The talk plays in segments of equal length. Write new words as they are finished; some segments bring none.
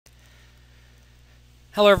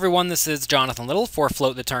Hello everyone, this is Jonathan Little for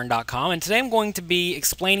FloatTheTurn.com, and today I'm going to be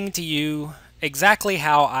explaining to you exactly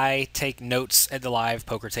how I take notes at the live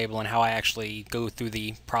poker table and how I actually go through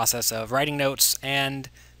the process of writing notes and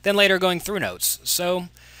then later going through notes. So,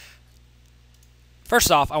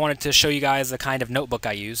 first off, I wanted to show you guys the kind of notebook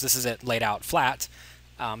I use. This is it laid out flat.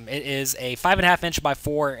 It is a 5.5 inch by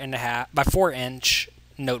 4 inch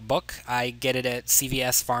notebook. I get it at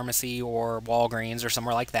CVS Pharmacy or Walgreens or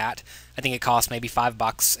somewhere like that. I think it costs maybe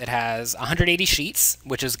 $5. It has 180 sheets,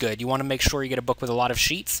 which is good. You want to make sure you get a book with a lot of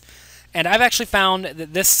sheets. And I've actually found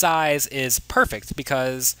that this size is perfect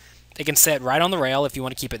because it can sit right on the rail if you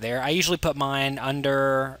want to keep it there. I usually put mine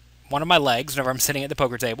under one of my legs whenever I'm sitting at the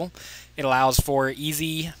poker table. It allows for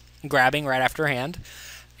easy grabbing right after a hand.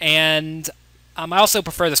 And I also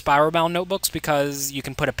prefer the spiral bound notebooks because you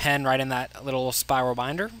can put a pen right in that little spiral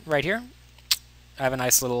binder right here. I have a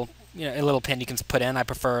nice little, a little pen you can put in. I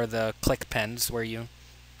prefer the click pens where you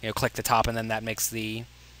click the top and then that makes the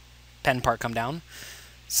pen part come down.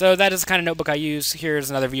 So that is the kind of notebook I use. Here's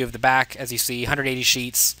another view of the back. As you see, 180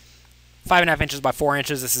 sheets, 5.5 inches by 4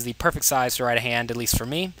 inches. This is the perfect size to write a hand, at least for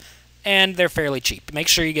me. And they're fairly cheap. Make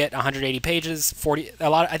sure you get 180 pages.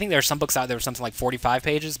 I think there are some books out there with something like 45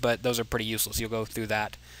 pages, but those are pretty useless. You'll go through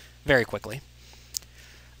that very quickly.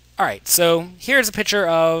 All right, so here's a picture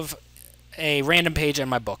of a random page in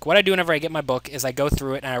my book. What I do whenever I get my book is I go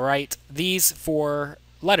through it and I write these 4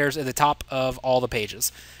 letters at the top of all the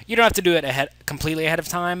pages. You don't have to do it completely ahead of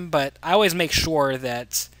time, but I always make sure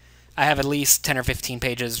that I have at least 10 or 15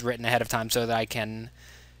 pages written ahead of time so that I can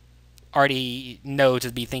already know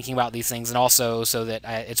to be thinking about these things, and also so that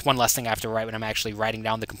it's one less thing I have to write when I'm actually writing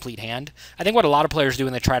down the complete hand. I think what a lot of players do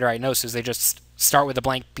when they try to write notes is they just start with a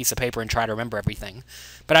blank piece of paper and try to remember everything.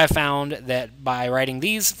 But I've found that by writing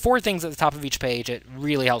these 4 things at the top of each page, it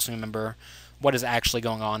really helps me remember what is actually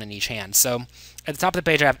going on in each hand. So at the top of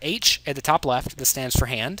the page I have H at the top left. This stands for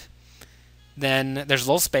hand. Then there's a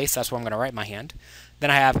little space. That's where I'm going to write my hand.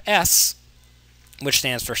 Then I have S, which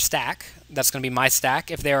stands for stack. That's going to be my stack.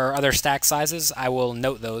 If there are other stack sizes, I will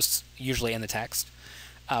note those, usually in the text.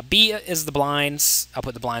 B is the blinds. I'll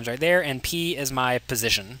put the blinds right there. And P is my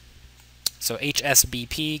position. So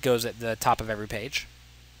HSBP goes at the top of every page.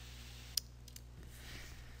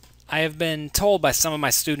 I have been told by some of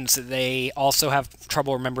my students that they also have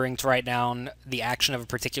trouble remembering to write down the action of a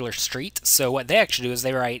particular street. So what they actually do is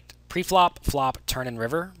they write pre-flop, flop, turn, and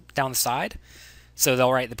river down the side. So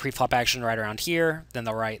they'll write the pre-flop action right around here, then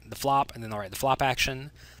they'll write the flop, and then they'll write the flop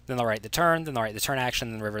action, then they'll write the turn, then they'll write the turn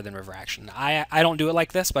action, then river action. I don't do it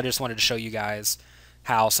like this, but I just wanted to show you guys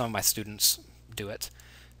how some of my students do it.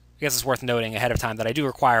 I guess it's worth noting ahead of time that I do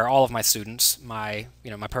require all of my students, my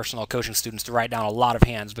personal coaching students, to write down a lot of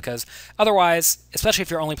hands, because otherwise, especially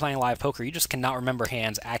if you're only playing live poker, you just cannot remember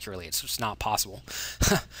hands accurately. It's just not possible.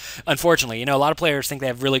 Unfortunately, a lot of players think they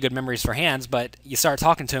have really good memories for hands, but you start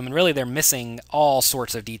talking to them and really they're missing all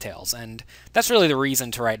sorts of details. And that's really the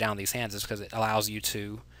reason to write down these hands, is because it allows you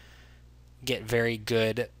to get a very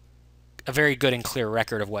good and clear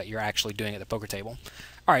record of what you're actually doing at the poker table.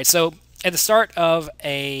 All right, so at the start of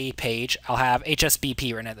a page, I'll have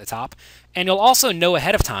HSBP written at the top, and you'll also know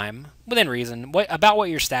ahead of time, within reason, about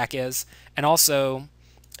what your stack is, and also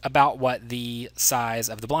about what the size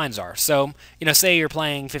of the blinds are. So, say you're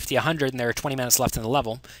playing 50-100 and there are 20 minutes left in the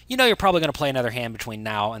level, you're probably going to play another hand between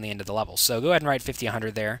now and the end of the level. So go ahead and write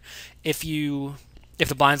 50-100 there. If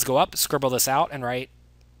the blinds go up, scribble this out and write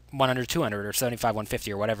 100, 200, or 75,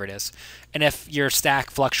 150, or whatever it is. And if your stack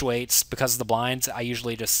fluctuates because of the blinds, I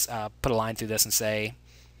usually just put a line through this and say,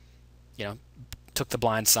 took the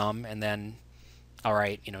blind sum, and then I'll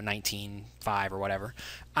write, 19.5 or whatever.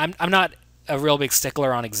 I'm not a real big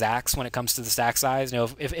stickler on exacts when it comes to the stack size.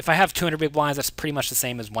 If I have 200 big blinds, that's pretty much the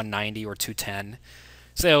same as 190 or 210.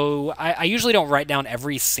 So I usually don't write down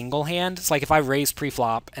every single hand. It's like if I raise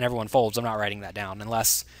pre-flop and everyone folds, I'm not writing that down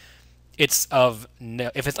unless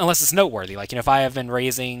unless it's noteworthy. Like, if I have been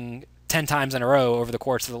raising 10 times in a row over the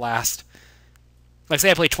course of the last, like,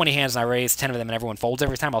 say I play 20 hands and I raise 10 of them and everyone folds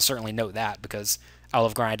every time, I'll certainly note that because I'll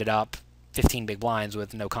have grinded up 15 big blinds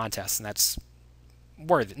with no contest, and that's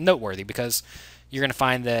noteworthy because you're going to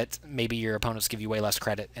find that maybe your opponents give you way less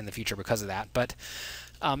credit in the future because of that. But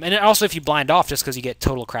and also, if you blind off just because you get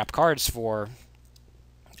total crap cards for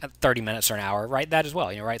 30 minutes or an hour, write that as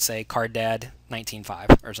well. Write, say, card dead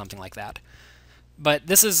 19.5 or something like that. But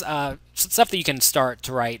this is stuff that you can start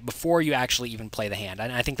to write before you actually even play the hand.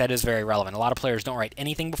 And I think that is very relevant. A lot of players don't write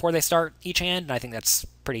anything before they start each hand, and I think that's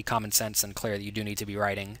pretty common sense and clear that you do need to be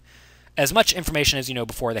writing as much information as you know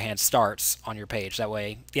before the hand starts on your page. That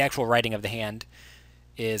way, the actual writing of the hand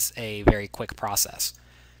is a very quick process.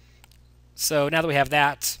 So now that we have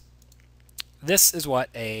that, this is what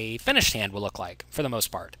a finished hand will look like for the most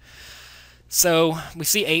part. So we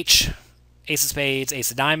see H, ace of spades,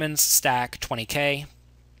 ace of diamonds, stack 20k,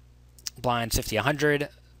 blinds 50, 100,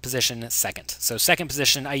 position second. So second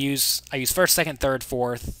position, I use first, second, third,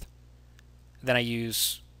 fourth. Then I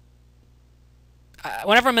use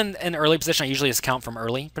whenever I'm in early position, I usually just count from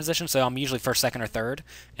early position. So I'm usually first, second, or third.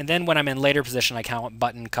 And then when I'm in later position, I count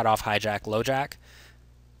button, cutoff, hijack, low jack.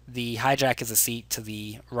 The hijack is a seat to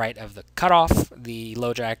the right of the cutoff. The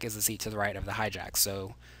low jack is a seat to the right of the hijack.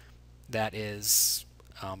 So that is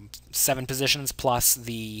 7 positions plus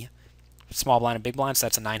the small blind and big blind, so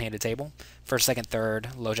that's a 9-handed table. First, second, third,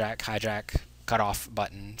 low jack, hijack, cutoff,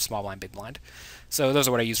 button, small blind, big blind. So those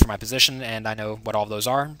are what I use for my position, and I know what all of those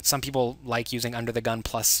are. Some people like using under the gun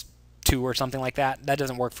plus 2 or something like that. That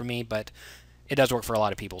doesn't work for me, but it does work for a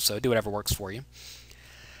lot of people, so do whatever works for you.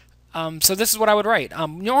 So this is what I would write.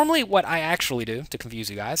 Normally what I actually do, to confuse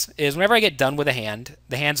you guys, is whenever I get done with a hand,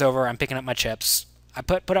 the hand's over, I'm picking up my chips, I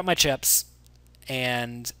put up my chips,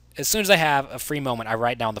 and as soon as I have a free moment, I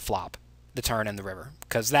write down the flop, the turn, and the river,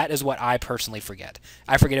 because that is what I personally forget.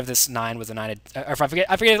 I forget if this 9 was a 9 of, or if I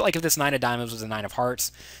forget like if this 9 of diamonds was a 9 of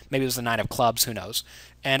hearts, maybe it was a 9 of clubs, who knows.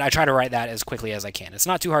 And I try to write that as quickly as I can. It's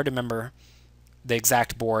not too hard to remember the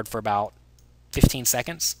exact board for about 15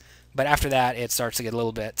 seconds, but after that it starts to get a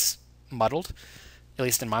little bit muddled, at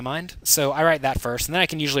least in my mind. So I write that first, and then I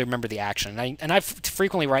can usually remember the action. And I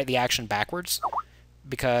frequently write the action backwards,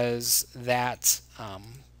 because that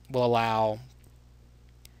will allow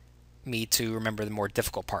me to remember the more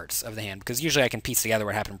difficult parts of the hand, because usually I can piece together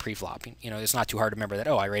what happened pre-flop. You know, it's not too hard to remember that,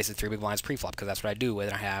 oh, I raised the 3 big blinds pre-flop, because that's what I do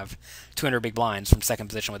when I have 200 big blinds from second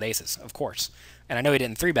position with aces, of course. And I know he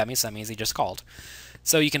didn't 3-bet me, so that means he just called.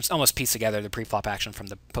 So you can almost piece together the pre-flop action from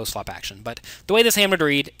the post-flop action. But the way this hand would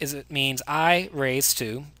read is it means I raise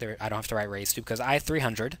 2. I don't have to write raise 2 because I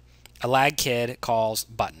 300. A lag kid calls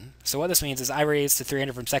button. So what this means is I raise to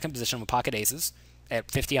 300 from second position with pocket aces at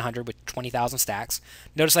 50, 100 with 20,000 stacks.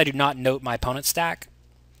 Notice I do not note my opponent's stack.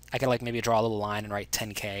 I could like maybe draw a little line and write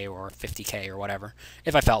 10k or 50k or whatever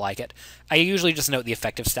if I felt like it. I usually just note the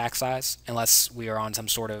effective stack size unless we are on some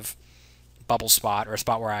sort of bubble spot or a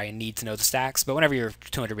spot where I need to know the stacks. But whenever you're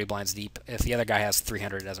 200 big blinds deep, if the other guy has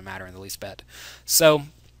 300, it doesn't matter in the least bit. So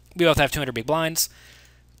we both have 200 big blinds.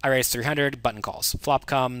 I raise 300, button calls. Flop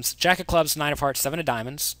comes Jack of clubs, 9 of hearts, 7 of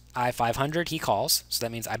diamonds. I 500, he calls. So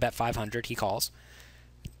that means I bet 500, he calls.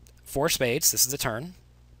 4 spades, this is the turn.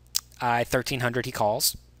 I 1300, he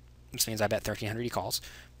calls. Which means I bet 1300, he calls.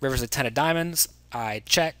 River's a 10 of diamonds. I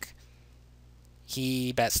check.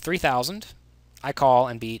 He bets 3000. I call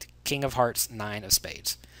and beat King of hearts, 9 of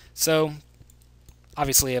spades. So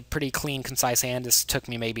obviously a pretty clean, concise hand. This took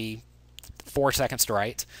me maybe 4 seconds to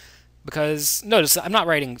write. Because, notice, I'm not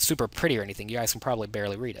writing super pretty or anything. You guys can probably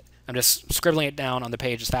barely read it. I'm just scribbling it down on the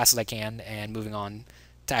page as fast as I can and moving on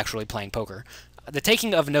to actually playing poker. The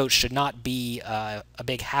taking of notes should not be a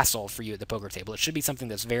big hassle for you at the poker table. It should be something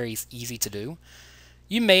that's very easy to do.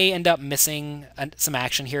 You may end up missing some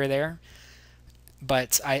action here or there,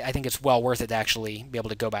 but I think it's well worth it to actually be able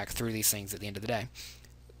to go back through these things at the end of the day.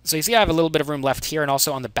 So you see I have a little bit of room left here and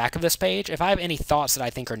also on the back of this page. If I have any thoughts that I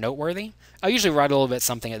think are noteworthy, I'll usually write a little bit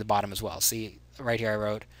something at the bottom as well. See, right here I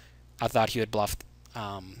wrote, I thought he would bluff,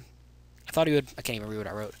 I thought he would, I can't even read what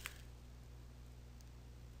I wrote.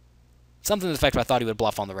 Something to the effect of I thought he would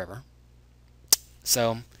bluff on the river.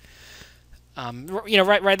 So, you know,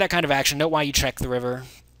 write that kind of action. Note why you check the river.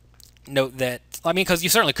 Note that, I mean, because you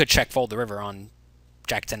certainly could check fold the river on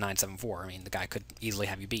Jack 10, 9, 7, 4. I mean, the guy could easily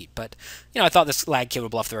have you beat. But, you know, I thought this lag kid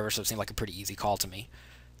would bluff the river, so it seemed like a pretty easy call to me.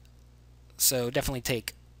 So definitely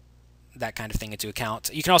take that kind of thing into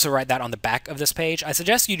account. You can also write that on the back of this page. I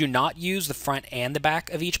suggest you do not use the front and the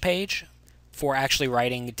back of each page for actually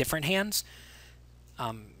writing different hands.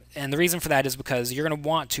 And the reason for that is because you're going to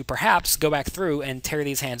want to perhaps go back through and tear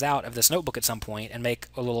these hands out of this notebook at some point and make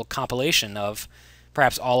a little compilation of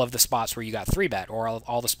perhaps all of the spots where you got 3-bet or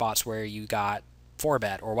all the spots where you got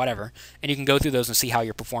 4-bet or whatever. And you can go through those and see how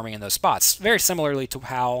you're performing in those spots. Very similarly to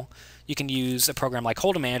how you can use a program like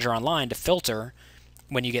Hold'em Manager online to filter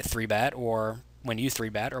when you get 3-bet or when you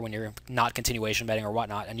 3-bet or when you're not continuation betting or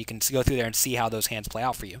whatnot. And you can go through there and see how those hands play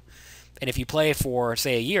out for you. And if you play for,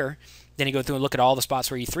 say, a year, then you go through and look at all the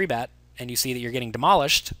spots where you 3-bet, and you see that you're getting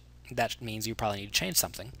demolished, that means you probably need to change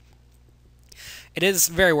something. It is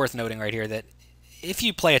very worth noting right here that if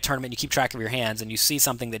you play a tournament and you keep track of your hands and you see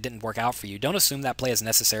something that didn't work out for you, don't assume that play is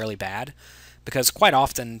necessarily bad, because quite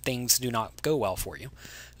often things do not go well for you.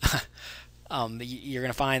 You're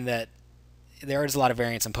going to find that there is a lot of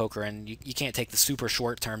variance in poker, and you can't take the super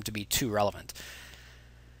short term to be too relevant.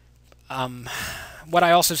 What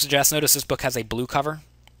I also suggest, notice this book has a blue cover.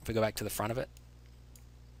 If we go back to the front of it,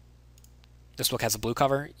 this book has a blue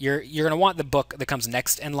cover. You're going to want the book that comes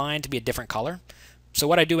next in line to be a different color. So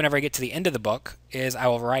what I do whenever I get to the end of the book is I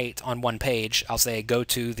will write on one page, I'll say go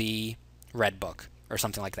to the red book or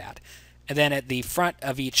something like that. And then at the front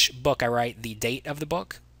of each book I write the date of the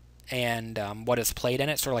book and what is played in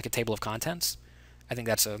it, sort of like a table of contents. I think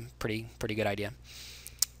that's a pretty good idea.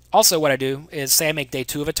 Also, what I do is say I make day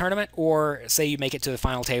 2 of a tournament, or say you make it to the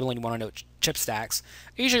final table and you want to know chip stacks.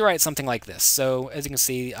 I usually write something like this. So as you can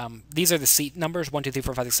see, these are the seat numbers, 1, 2, 3,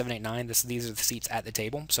 4, 5, 6, 7, 8, 9. These are the seats at the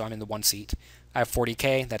table, so I'm in the 1 seat. I have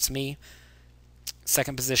 40K, that's me.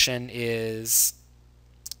 Second position is,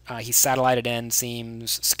 he's satellited in,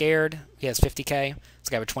 seems scared. He has 50K. This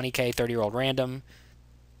guy with 20K, 30-year-old random.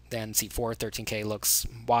 Then seat 4, 13K, looks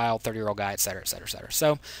wild, 30-year-old guy, etc., etc., etc.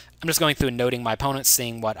 So I'm just going through and noting my opponents,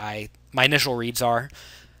 seeing what my initial reads are.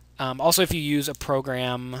 Also, if you use a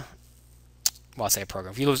program, well, I'll say a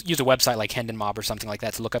program. If you use a website like Hendon Mob or something like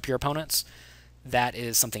that to look up your opponents, that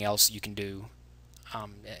is something else you can do.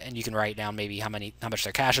 And you can write down maybe how much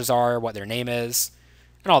their caches are, what their name is,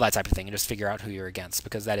 and all that type of thing, and just figure out who you're against,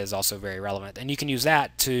 because that is also very relevant. And you can use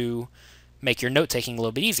that to make your note-taking a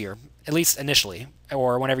little bit easier, at least initially,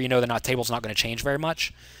 or whenever you know the table's not going to change very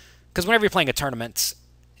much. Because whenever you're playing a tournament,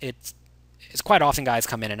 it's quite often guys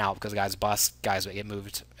come in and out because guys bust, guys get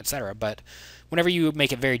moved, etc. But whenever you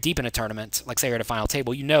make it very deep in a tournament, like say you're at a final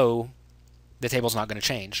table, you know the table's not going to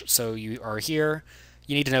change. So you are here,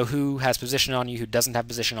 you need to know who has position on you, who doesn't have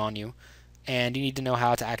position on you, and you need to know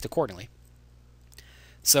how to act accordingly.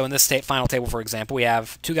 So in this final table, for example, we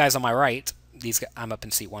have 2 guys on my right. I'm up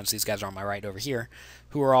in seat 1, so these guys are on my right over here,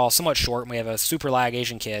 who are all somewhat short, and we have a super lag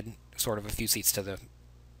Asian kid, sort of a few seats to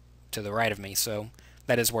the right of me, so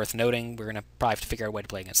that is worth noting. We're going to probably have to figure out a way to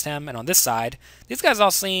play against him. And on this side, these guys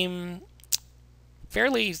all seem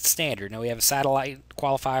fairly standard. Now we have a satellite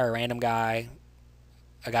qualifier, a random guy,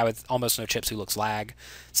 a guy with almost no chips who looks lag,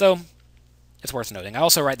 so it's worth noting. I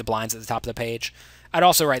also write the blinds at the top of the page. I'd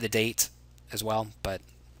also write the date as well, but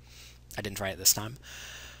I didn't write it this time.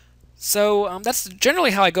 So that's generally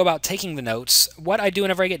how I go about taking the notes. What I do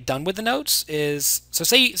whenever I get done with the notes is, so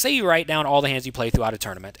say you write down all the hands you play throughout a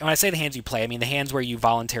tournament. And when I say the hands you play, I mean the hands where you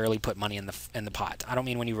voluntarily put money in the pot. I don't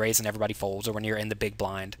mean when you raise and everybody folds, or when you're in the big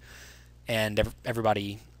blind and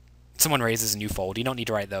someone raises and you fold. You don't need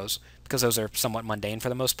to write those, because those are somewhat mundane for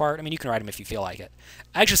the most part. I mean, you can write them if you feel like it.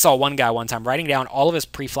 I actually saw one guy one time writing down all of his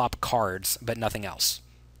pre-flop cards, but nothing else.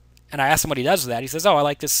 And I asked him what he does with that. He says, oh, I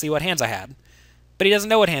like to see what hands I had. But he doesn't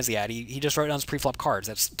know what hands he had. He just wrote down his pre-flop cards.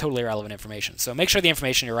 That's totally irrelevant information. So make sure the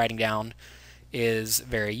information you're writing down is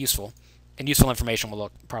very useful. And useful information will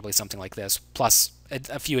look probably something like this, plus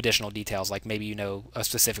a few additional details, like maybe you know a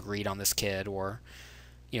specific read on this kid, or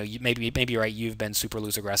maybe you're right, you've been super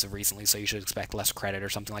loose aggressive recently, so you should expect less credit or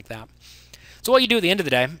something like that. So what you do at the end of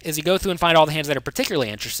the day is you go through and find all the hands that are particularly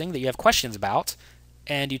interesting, that you have questions about,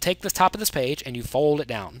 and you take the top of this page and you fold it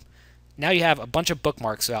down. Now you have a bunch of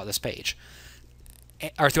bookmarks throughout this page,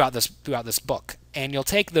 or throughout this book, and you'll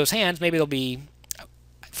take those hands. Maybe they'll be,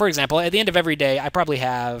 for example, at the end of every day, I probably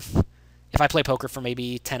have, if I play poker for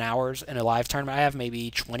maybe 10 hours in a live tournament, I have maybe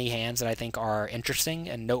 20 hands that I think are interesting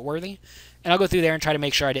and noteworthy, and I'll go through there and try to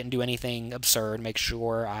make sure I didn't do anything absurd, make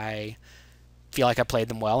sure I feel like I played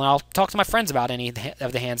them well, and I'll talk to my friends about any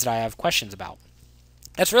of the hands that I have questions about.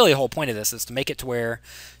 That's really the whole point of this, is to make it to where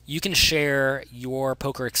you can share your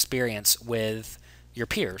poker experience with your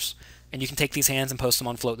peers. And you can take these hands and post them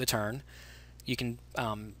on Float the Turn. You can,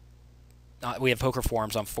 we have poker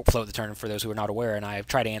forums on Float the Turn for those who are not aware, and I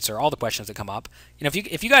try to answer all the questions that come up.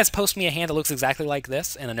 If you guys post me a hand that looks exactly like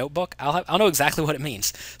this in a notebook, I'll know exactly what it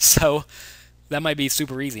means. So that might be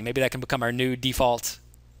super easy. Maybe that can become our new default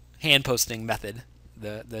hand posting method,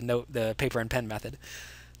 the paper and pen method.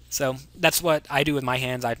 So that's what I do with my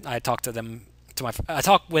hands. I talk to them I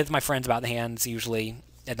talk with my friends about the hands usually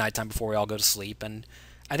at nighttime before we all go to sleep, and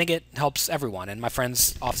I think it helps everyone, and my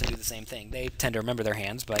friends often do the same thing. They tend to remember their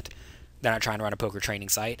hands, but they're not trying to run a poker training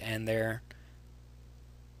site, and they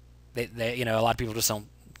a lot of people just don't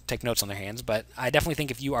take notes on their hands. But I definitely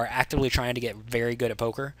think if you are actively trying to get very good at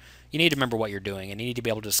poker, you need to remember what you're doing, and you need to be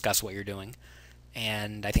able to discuss what you're doing.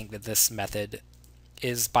 And I think that this method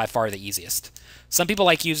is by far the easiest. Some people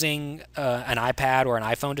like using an iPad or an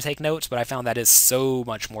iPhone to take notes, but I found that is so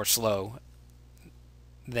much more slow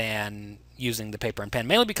than using the paper and pen,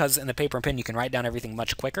 mainly because in the paper and pen you can write down everything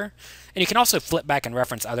much quicker, and you can also flip back and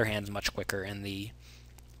reference other hands much quicker in the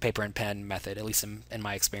paper and pen method, at least in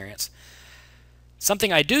my experience.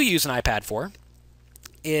 Something I do use an iPad for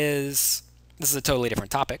is, this is a totally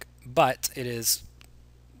different topic, but it is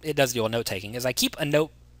it does deal with note taking is I keep a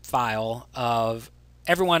note file of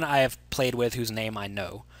everyone I have played with whose name I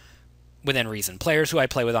know within reason. Players who I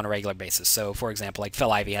play with on a regular basis. So, for example, like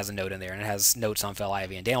Phil Ivey has a note in there, and it has notes on Phil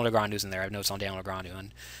Ivey, and Daniel Negreanu's in there. I have notes on Daniel Negreanu,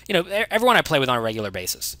 and everyone I play with on a regular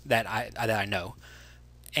basis that I know.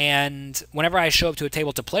 And whenever I show up to a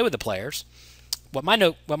table to play with the players, what my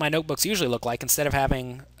notebooks usually look like, instead of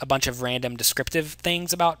having a bunch of random descriptive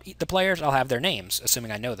things about the players, I'll have their names,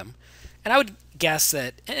 assuming I know them. And I would guess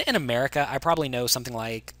that in America, I probably know something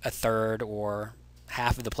like a third or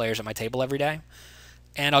half of the players at my table every day.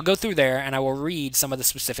 And I'll go through there and I will read some of the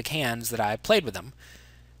specific hands that I played with them.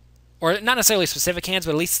 Or not necessarily specific hands,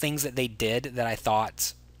 but at least things that they did that I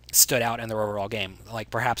thought stood out in their overall game. Like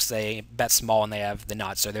perhaps they bet small when they have the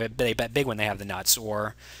nuts, or they bet big when they have the nuts,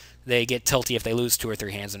 or they get tilty if they lose 2 or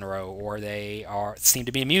 3 hands in a row, or they seem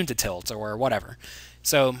to be immune to tilts, or whatever.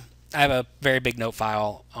 So I have a very big note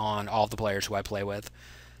file on all of the players who I play with,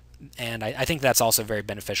 and I think that's also very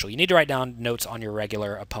beneficial. You need to write down notes on your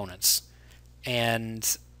regular opponents.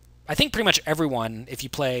 And I think pretty much everyone, if you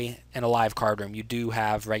play in a live card room, you do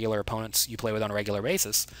have regular opponents you play with on a regular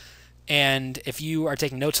basis. And if you are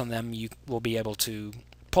taking notes on them, you will be able to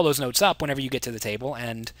pull those notes up whenever you get to the table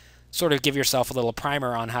and sort of give yourself a little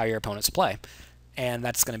primer on how your opponents play. And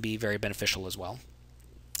that's going to be very beneficial as well.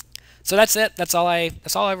 So that's it. That's all I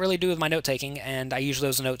really do with my note taking, and I use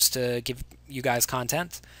those notes to give you guys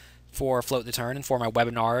content for Float the Turn and for my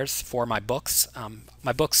webinars, for my books.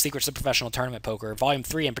 My books, Secrets of Professional Tournament Poker, Volume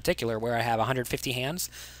 3 in particular, where I have 150 hands.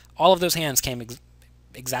 All of those hands came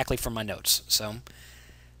exactly from my notes. So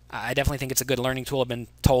I definitely think it's a good learning tool. I've been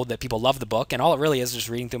told that people love the book, and all it really is just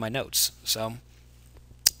reading through my notes. So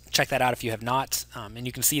check that out if you have not. And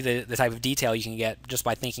you can see the type of detail you can get just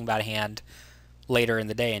by thinking about a hand later in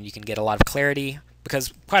the day, and you can get a lot of clarity,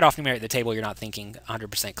 because quite often when you're at the table, you're not thinking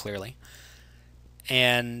 100% clearly.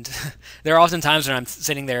 And there are often times when I'm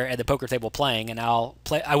sitting there at the poker table playing, and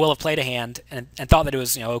I will have played a hand and thought that it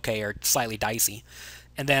was okay or slightly dicey,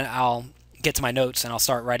 and then I'll get to my notes and I'll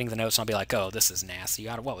start writing the notes, and I'll be like, oh, this is nasty.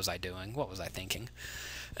 What was I doing? What was I thinking?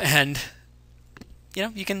 And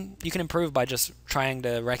you can improve by just trying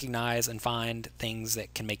to recognize and find things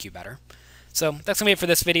that can make you better. So that's gonna be it for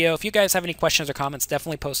this video. If you guys have any questions or comments,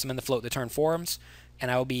 definitely post them in the Float the Turn forums,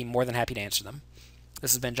 and I will be more than happy to answer them.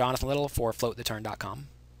 This has been Jonathan Little for FloatTheTurn.com.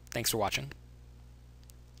 Thanks for watching.